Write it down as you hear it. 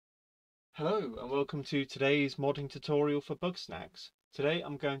Hello and welcome to today's modding tutorial for Bugsnax. Today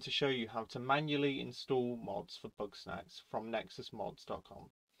I'm going to show you how to manually install mods for Bugsnax from nexusmods.com.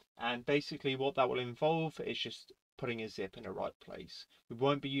 And basically what that will involve is just putting a zip in the right place. We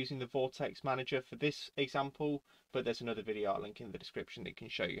won't be using the Vortex manager for this example, but there's another video I'll link in the description that can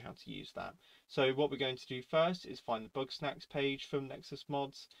show you how to use that. So what we're going to do first is find the Bugsnax page from Nexus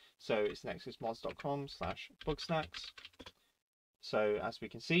Mods. So it's nexusmods.com/Bugsnax. So as we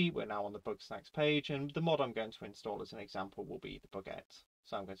can see, we're now on the Bugsnax page, and the mod I'm going to install as an example will be the Buguette.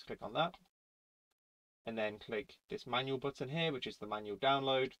 So I'm going to click on that, and then click this manual button here, which is the manual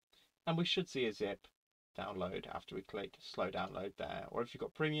download, and we should see a zip download after we click slow download there. Or if you've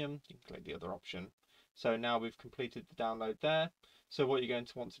got premium, you can click the other option. So now we've completed the download there. So what you're going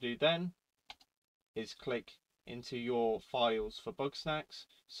to want to do then is click into your files for Bugsnax.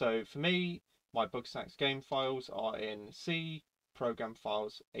 So for me, my Bugsnax game files are in C, Program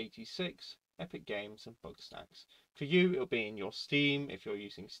Files 86, Epic Games and Bugsnax. For you, it'll be in your Steam if you're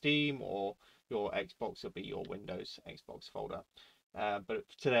using Steam, or your Xbox, it'll be your Windows Xbox folder. But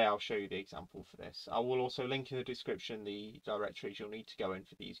today I'll show you the example for this. I will also link in the description the directories you'll need to go in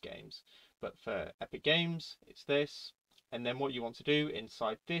for these games. But for Epic Games, it's this. And then what you want to do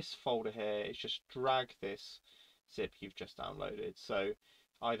inside this folder here is just drag this zip you've just downloaded. So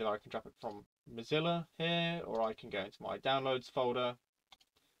either I can drag it from Mozilla here, or I can go into my downloads folder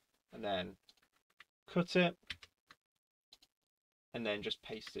and then cut it and then just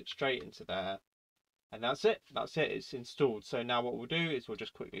paste it straight into there, and that's it. It's installed. So now what we'll do is we'll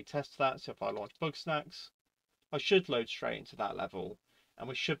just quickly test that. So if I launch Bugsnax, I should load straight into that level, and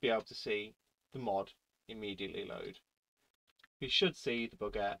we should be able to see the mod immediately load. We should see the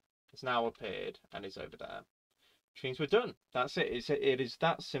Buguette has now appeared and is over there, which means we're done. That's it. It is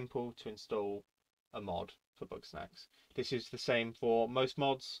that simple to install a mod for Bugsnax. This is the same for most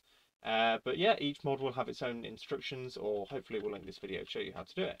mods, but yeah, each mod will have its own instructions, or hopefully we'll link this video to show you how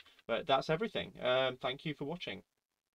to do it. But that's everything. Thank you for watching.